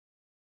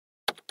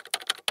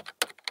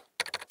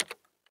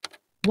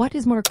What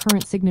is motor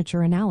current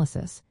signature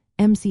analysis,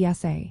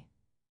 MCSA?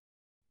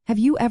 Have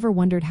you ever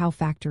wondered how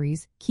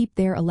factories keep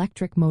their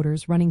electric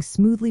motors running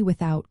smoothly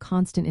without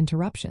constant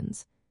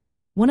interruptions?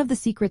 One of the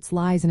secrets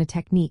lies in a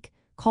technique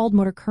called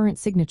motor current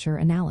signature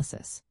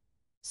analysis.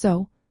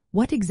 So,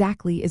 what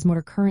exactly is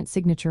motor current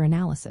signature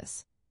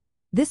analysis?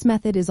 This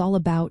method is all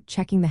about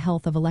checking the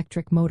health of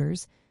electric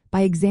motors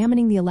by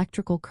examining the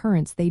electrical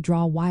currents they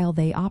draw while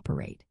they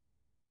operate.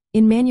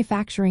 In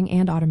manufacturing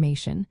and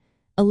automation,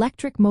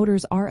 electric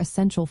motors are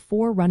essential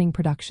for running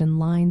production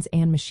lines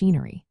and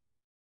machinery.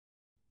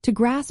 To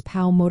grasp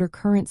how motor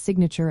current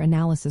signature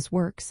analysis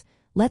works,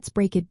 let's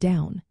break it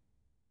down.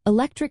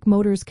 Electric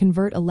motors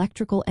convert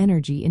electrical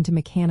energy into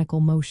mechanical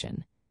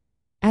motion.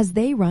 As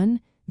they run,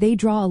 they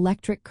draw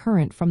electric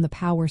current from the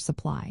power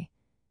supply.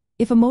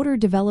 If a motor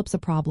develops a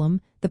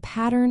problem, the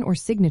pattern or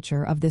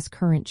signature of this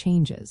current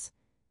changes.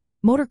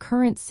 Motor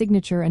current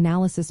signature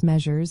analysis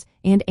measures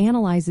and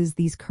analyzes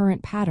these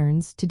current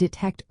patterns to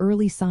detect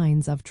early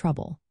signs of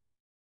trouble.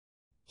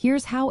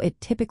 Here's how it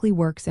typically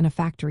works in a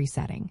factory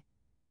setting.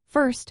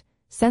 First,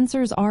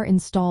 sensors are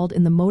installed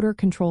in the motor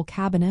control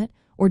cabinet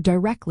or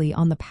directly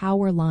on the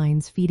power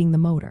lines feeding the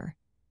motor.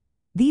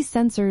 These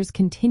sensors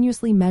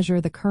continuously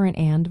measure the current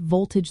and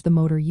voltage the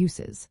motor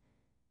uses.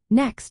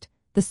 Next,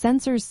 the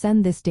sensors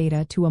send this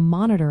data to a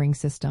monitoring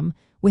system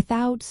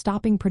without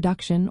stopping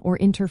production or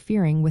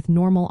interfering with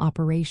normal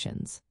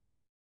operations.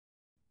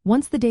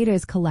 Once the data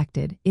is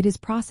collected, it is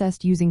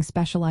processed using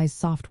specialized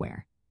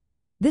software.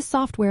 This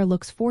software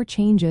looks for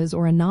changes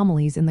or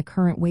anomalies in the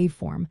current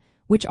waveform,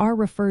 which are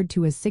referred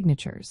to as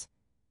signatures.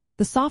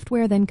 The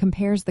software then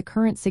compares the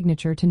current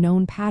signature to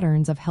known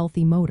patterns of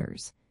healthy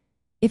motors.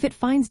 If it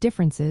finds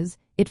differences,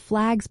 it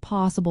flags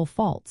possible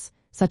faults,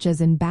 such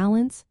as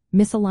imbalance,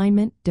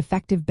 misalignment,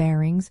 defective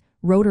bearings,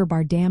 rotor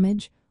bar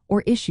damage,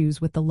 or issues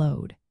with the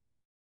load.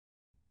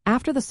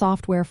 After the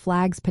software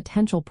flags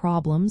potential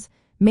problems,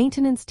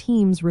 maintenance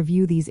teams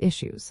review these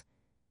issues.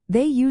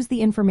 They use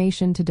the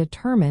information to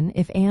determine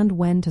if and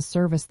when to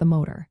service the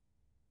motor.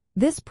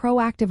 This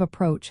proactive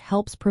approach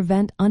helps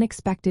prevent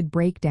unexpected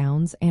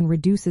breakdowns and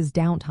reduces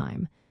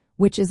downtime,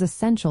 which is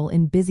essential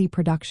in busy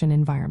production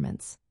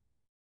environments.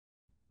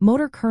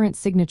 Motor current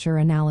signature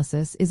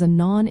analysis is a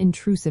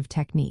non-intrusive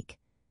technique.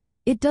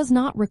 It does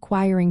not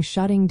require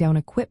shutting down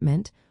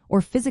equipment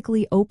or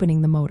physically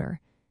opening the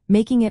motor,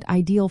 making it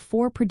ideal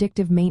for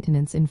predictive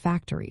maintenance in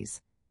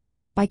factories.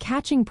 By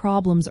catching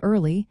problems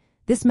early,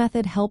 this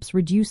method helps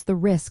reduce the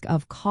risk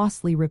of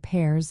costly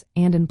repairs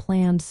and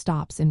unplanned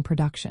stops in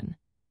production.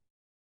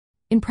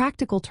 In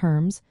practical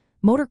terms,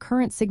 motor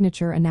current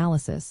signature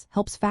analysis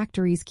helps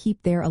factories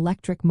keep their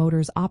electric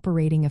motors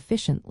operating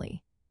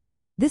efficiently.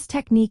 This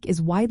technique is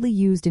widely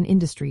used in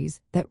industries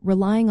that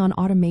rely on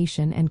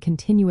automation and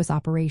continuous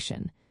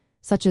operation,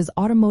 such as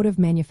automotive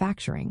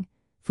manufacturing,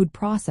 food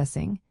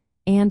processing,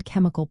 and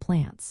chemical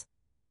plants.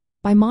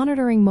 By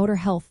monitoring motor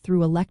health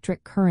through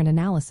electric current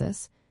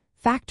analysis,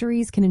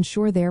 factories can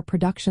ensure their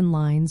production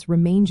lines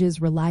remain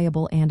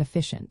reliable and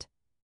efficient.